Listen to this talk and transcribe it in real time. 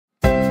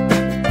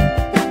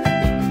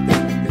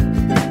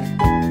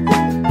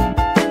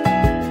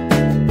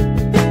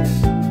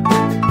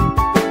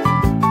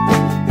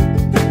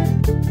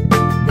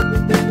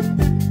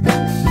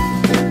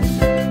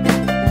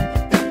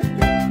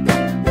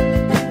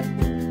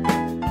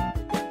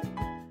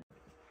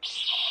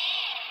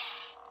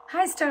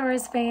Star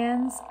Wars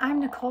fans, I'm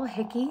Nicole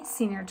Hickey,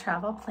 Senior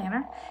Travel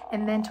Planner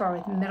and Mentor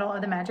with Middle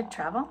of the Magic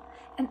Travel,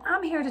 and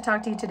I'm here to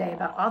talk to you today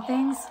about all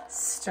things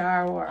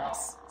Star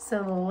Wars.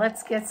 So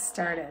let's get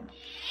started.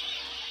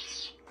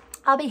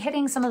 I'll be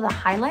hitting some of the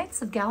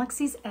highlights of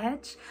Galaxy's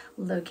Edge,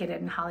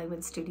 located in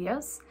Hollywood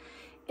Studios.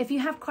 If you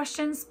have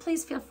questions,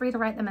 please feel free to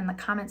write them in the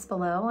comments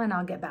below and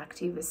I'll get back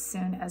to you as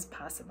soon as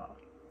possible.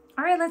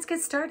 All right, let's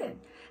get started.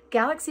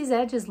 Galaxy's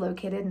Edge is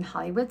located in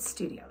Hollywood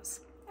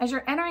Studios. As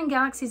you're entering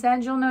Galaxy's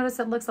Edge, you'll notice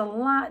it looks a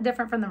lot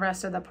different from the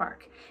rest of the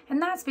park. And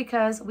that's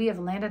because we have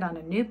landed on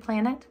a new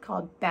planet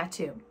called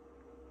Batuu.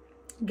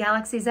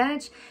 Galaxy's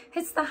Edge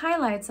hits the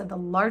highlights of the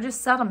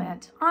largest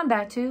settlement on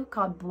Batuu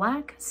called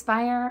Black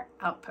Spire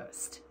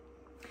Outpost.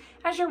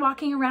 As you're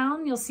walking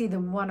around, you'll see the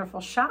wonderful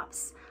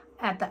shops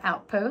at the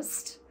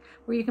outpost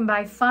where you can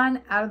buy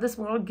fun,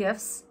 out-of-this-world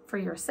gifts for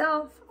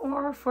yourself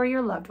or for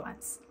your loved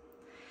ones.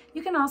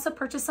 You can also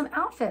purchase some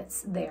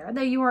outfits there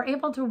that you are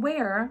able to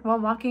wear while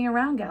walking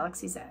around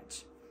Galaxy's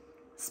Edge.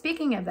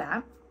 Speaking of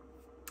that,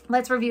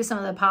 let's review some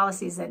of the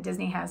policies that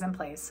Disney has in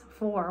place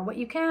for what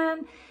you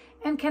can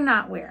and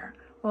cannot wear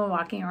while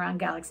walking around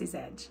Galaxy's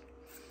Edge.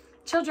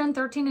 Children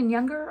 13 and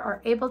younger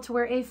are able to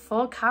wear a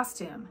full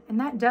costume, and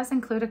that does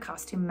include a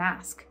costume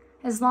mask,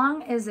 as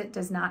long as it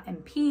does not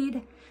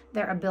impede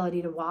their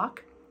ability to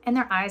walk and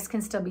their eyes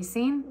can still be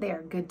seen. They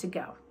are good to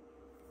go.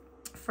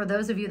 For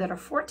those of you that are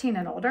 14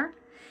 and older,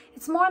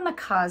 it's more on the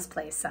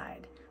cosplay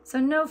side, so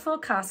no full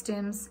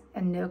costumes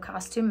and no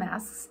costume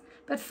masks,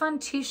 but fun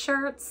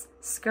t-shirts,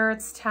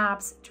 skirts,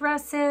 tops,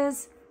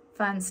 dresses,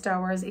 fun Star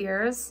Wars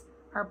ears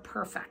are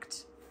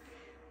perfect.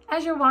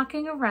 As you're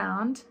walking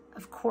around,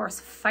 of course,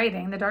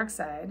 fighting the dark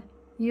side,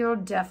 you're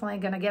definitely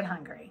going to get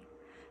hungry.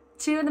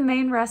 Two of the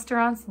main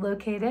restaurants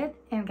located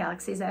in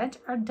Galaxy's Edge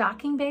are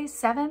Docking Bay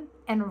 7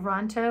 and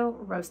Ronto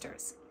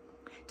Roasters.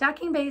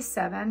 Docking Bay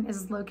 7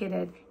 is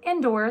located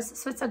indoors,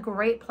 so it's a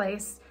great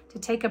place to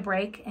take a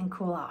break and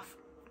cool off.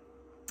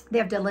 They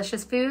have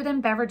delicious food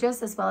and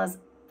beverages as well as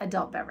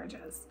adult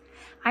beverages.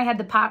 I had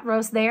the pot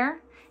roast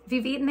there. If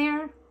you've eaten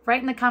there,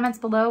 write in the comments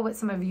below what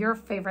some of your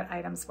favorite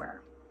items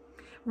were.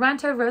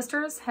 Ronto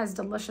Roasters has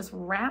delicious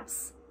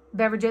wraps,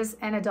 beverages,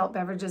 and adult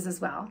beverages as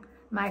well.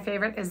 My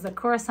favorite is the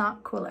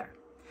croissant cooler.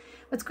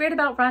 What's great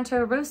about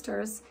Ronto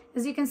Roasters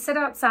is you can sit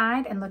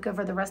outside and look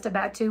over the rest of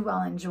Batuu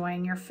while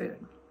enjoying your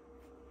food.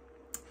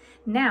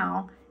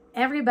 Now,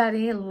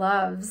 everybody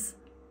loves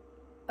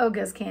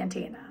Oga's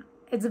Cantina.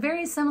 It's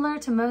very similar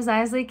to Mos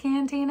Eisley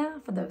Cantina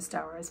for those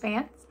Star Wars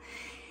fans.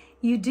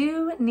 You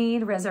do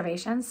need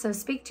reservations, so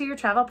speak to your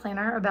travel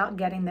planner about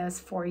getting those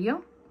for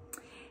you.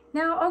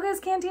 Now, Oga's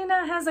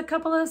Cantina has a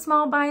couple of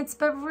small bites,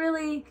 but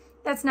really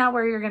that's not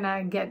where you're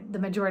gonna get the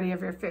majority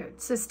of your food.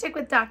 So stick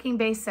with Docking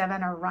Bay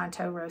 7 or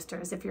Ronto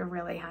Roasters if you're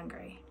really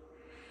hungry.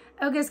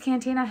 Oga's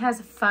Cantina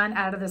has fun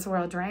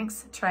out-of-this-world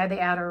drinks. Try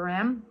the Outer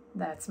Rim.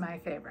 That's my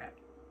favorite.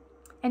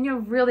 And you'll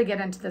really get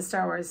into the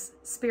Star Wars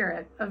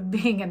spirit of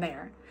being in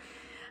there.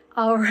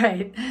 All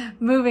right,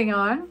 moving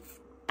on.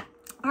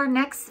 Our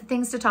next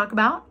things to talk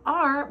about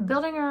are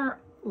building a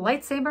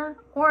lightsaber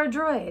or a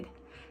droid.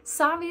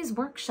 Savi's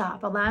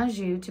Workshop allows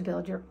you to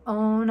build your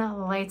own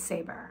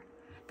lightsaber.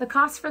 The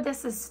cost for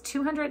this is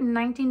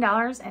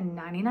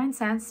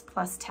 $219.99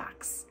 plus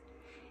tax.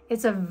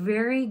 It's a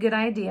very good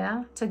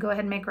idea to go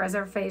ahead and make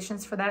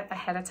reservations for that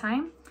ahead of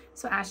time,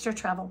 so ask your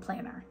travel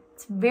planner.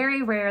 It's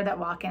very rare that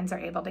walk-ins are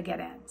able to get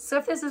in. So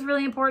if this is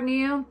really important to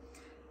you,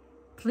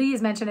 please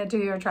mention it to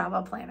your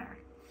travel planner.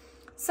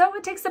 So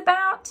it takes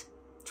about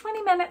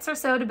 20 minutes or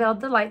so to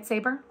build the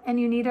lightsaber, and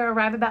you need to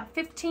arrive about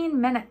 15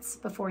 minutes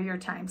before your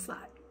time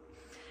slot.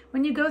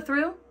 When you go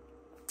through,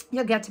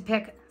 you'll get to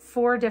pick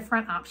 4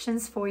 different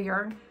options for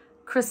your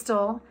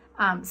crystal,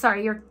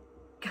 your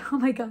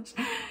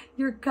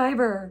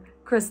kyber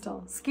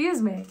crystal, excuse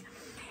me.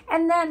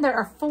 And then there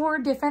are 4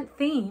 different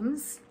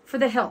themes for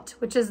the hilt,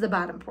 which is the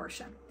bottom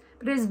portion.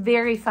 But it is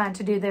very fun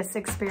to do this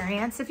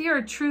experience. If you're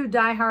a true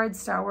diehard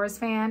Star Wars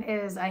fan, it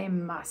is a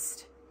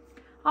must.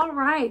 All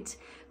right,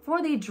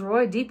 for the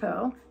Droid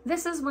Depot,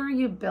 this is where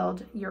you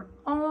build your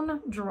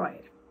own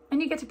droid.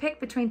 And you get to pick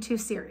between 2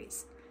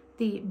 series,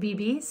 the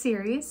BB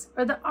series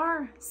or the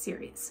R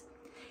series.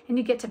 And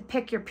you get to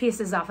pick your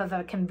pieces off of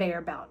a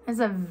conveyor belt. It's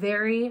a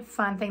very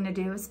fun thing to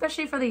do,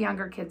 especially for the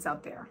younger kids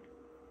out there.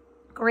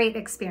 Great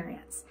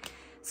experience.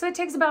 So it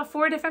takes about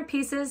 4 different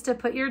pieces to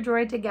put your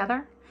droid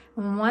together.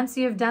 And once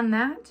you've done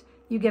that,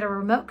 you get a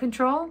remote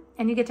control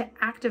and you get to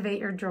activate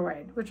your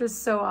droid, which is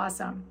so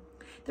awesome.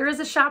 There is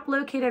a shop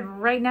located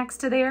right next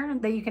to there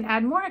that you can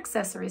add more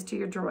accessories to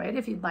your droid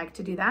if you'd like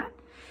to do that.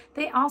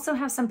 They also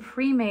have some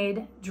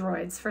pre-made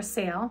droids for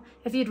sale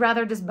if you'd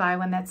rather just buy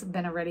one that's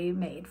been already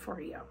made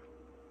for you.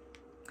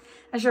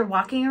 As you're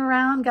walking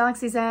around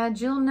Galaxy's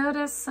Edge, you'll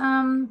notice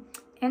some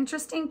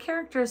interesting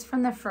characters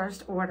from the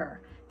First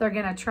Order. They're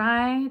gonna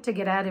try to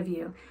get out of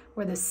you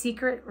where the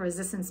secret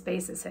resistance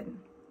base is hidden.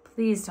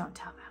 Please don't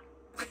tell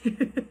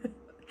them.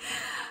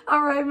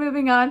 All right,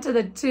 moving on to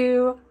the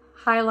 2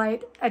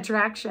 highlight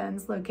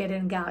attractions located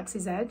in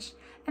Galaxy's Edge,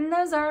 and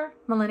those are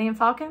Millennium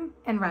Falcon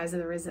and Rise of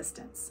the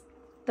Resistance.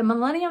 The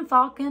Millennium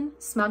Falcon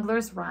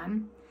Smuggler's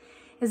Run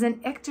is an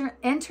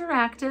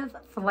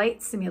interactive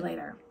flight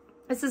simulator.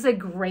 This is a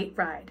great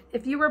ride.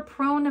 If you are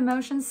prone to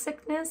motion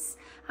sickness,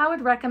 I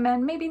would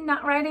recommend maybe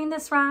not riding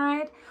this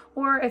ride,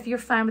 or if you're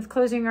fine with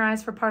closing your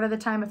eyes for part of the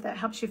time, if that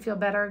helps you feel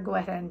better, go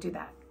ahead and do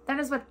that. That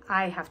is what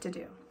I have to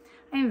do.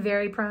 I am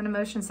very prone to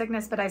motion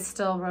sickness, but I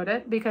still rode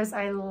it because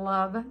I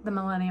love the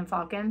Millennium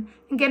Falcon,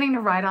 and getting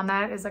to ride on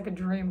that is like a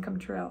dream come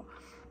true.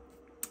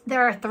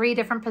 There are 3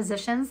 different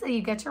positions that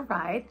you get to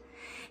ride.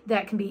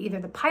 That can be either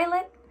the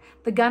pilot,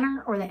 the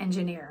gunner, or the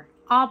engineer.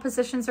 All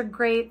positions are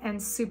great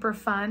and super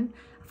fun.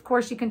 Of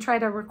course, you can try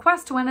to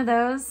request one of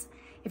those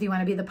if you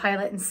want to be the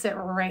pilot and sit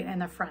right in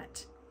the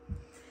front.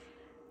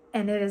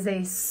 And it is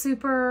a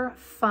super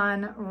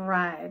fun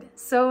ride.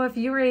 So if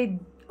you're a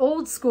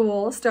old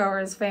school Star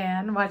Wars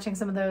fan watching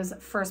some of those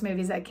first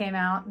movies that came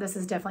out, this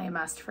is definitely a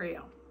must for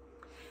you.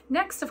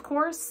 Next, of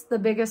course, the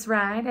biggest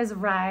ride is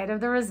Ride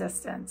of the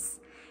Resistance.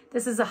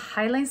 This is a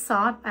highly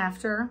sought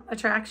after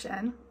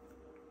attraction.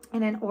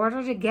 And in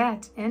order to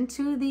get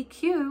into the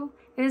queue,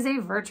 it is a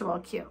virtual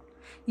queue.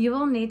 You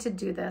will need to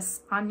do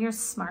this on your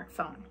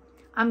smartphone.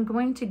 I'm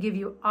going to give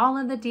you all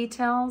of the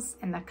details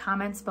in the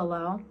comments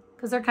below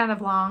because they're kind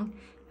of long,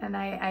 and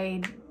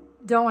I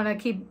don't want to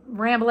keep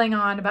rambling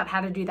on about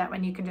how to do that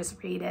when you can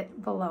just read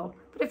it below.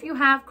 But if you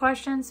have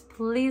questions,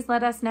 please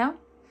let us know.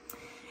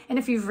 And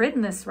if you've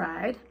ridden this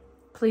ride,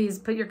 please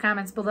put your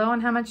comments below on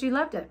how much you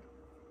loved it.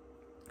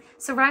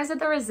 So Rise of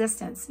the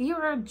Resistance, you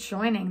are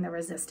joining the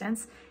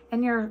Resistance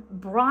and you're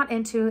brought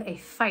into a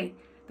fight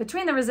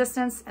between the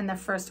Resistance and the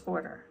First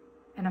Order.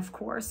 And of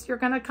course, you're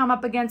going to come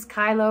up against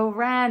Kylo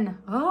Ren.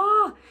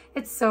 Oh,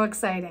 it's so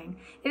exciting.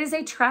 It is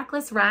a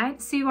trackless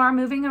ride, so you are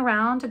moving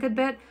around a good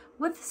bit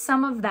with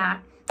some of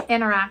that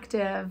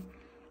interactive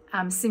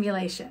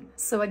simulation.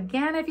 So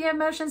again, if you have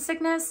motion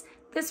sickness,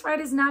 this ride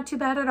is not too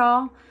bad at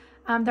all.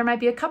 There might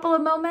be a couple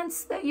of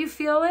moments that you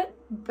feel it,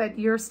 but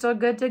you're still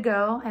good to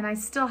go. And I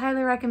still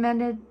highly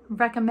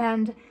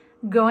recommend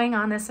going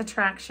on this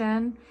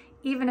attraction,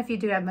 even if you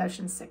do have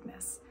motion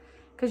sickness,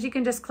 because you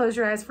can just close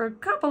your eyes for a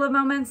couple of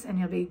moments and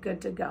you'll be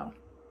good to go.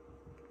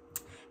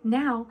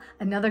 Now,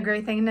 another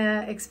great thing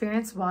to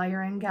experience while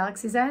you're in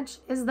Galaxy's Edge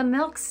is the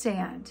milk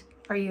stand.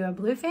 Are you a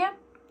blue fan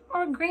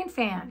or a green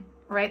fan?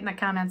 Write in the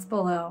comments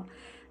below.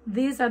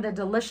 These are the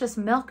delicious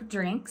milk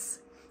drinks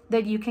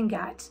that you can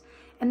get.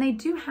 And they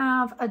do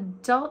have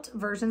adult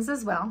versions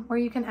as well, where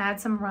you can add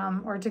some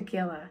rum or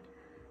tequila.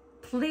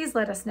 Please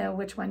let us know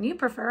which one you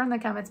prefer in the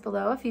comments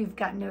below if you've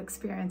gotten to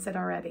experience it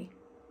already.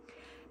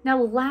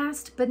 Now,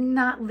 last but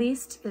not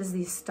least is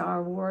the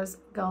Star Wars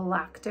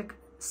Galactic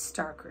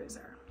Star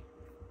Cruiser.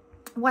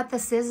 What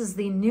this is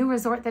the new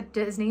resort that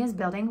Disney is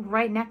building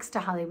right next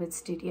to Hollywood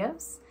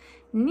Studios,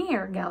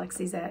 near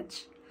Galaxy's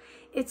Edge.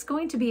 It's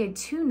going to be a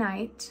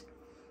 2-night,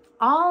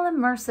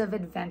 all-immersive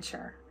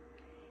adventure.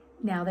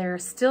 Now, they're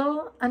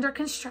still under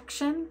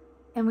construction,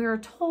 and we are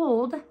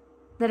told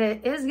that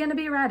it is going to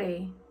be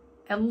ready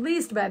at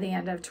least by the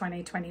end of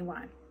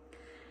 2021.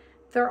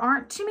 There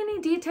aren't too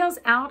many details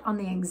out on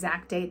the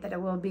exact date that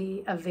it will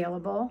be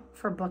available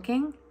for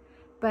booking,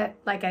 but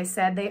like I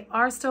said, they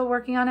are still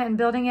working on it and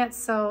building it,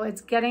 so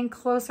it's getting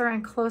closer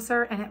and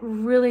closer, and it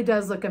really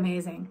does look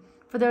amazing.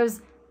 For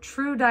those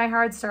true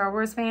diehard Star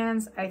Wars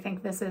fans, I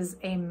think this is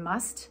a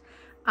must.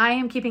 I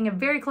am keeping a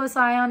very close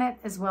eye on it,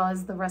 as well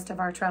as the rest of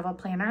our travel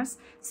planners.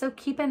 So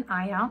keep an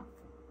eye out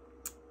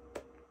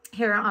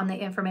here on the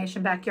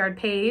Information Backyard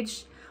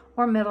page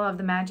or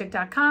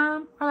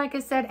middleofthemagic.com. Or like I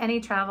said, any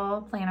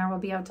travel planner will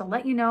be able to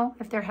let you know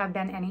if there have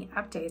been any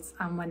updates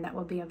on when that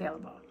will be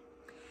available.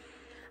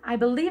 I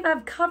believe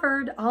I've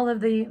covered all of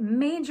the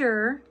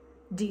major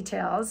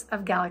details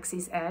of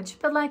Galaxy's Edge,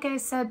 but like I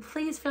said,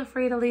 please feel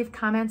free to leave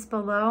comments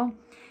below.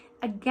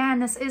 Again,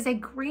 this is a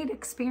great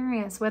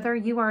experience, whether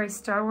you are a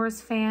Star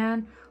Wars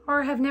fan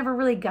or have never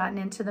really gotten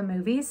into the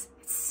movies.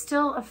 It's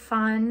still a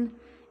fun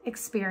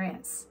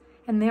experience.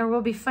 And there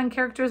will be fun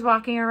characters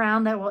walking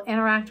around that will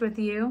interact with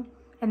you,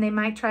 and they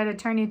might try to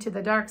turn you to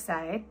the dark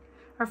side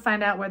or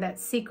find out where that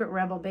secret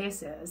rebel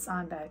base is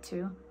on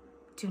Batuu.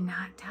 Do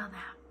not tell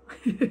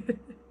them.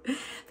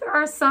 There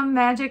are some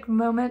magic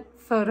moment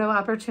photo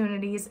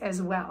opportunities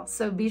as well.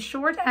 So be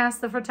sure to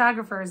ask the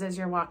photographers as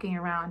you're walking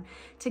around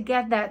to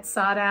get that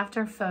sought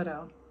after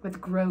photo with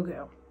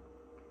Grogu.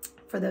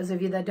 For those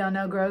of you that don't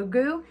know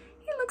Grogu,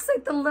 he looks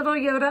like the little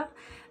Yoda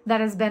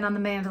that has been on the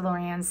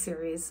Mandalorian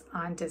series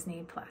on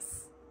Disney+.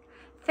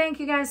 Thank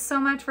you guys so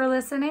much for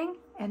listening,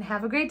 and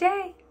have a great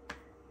day.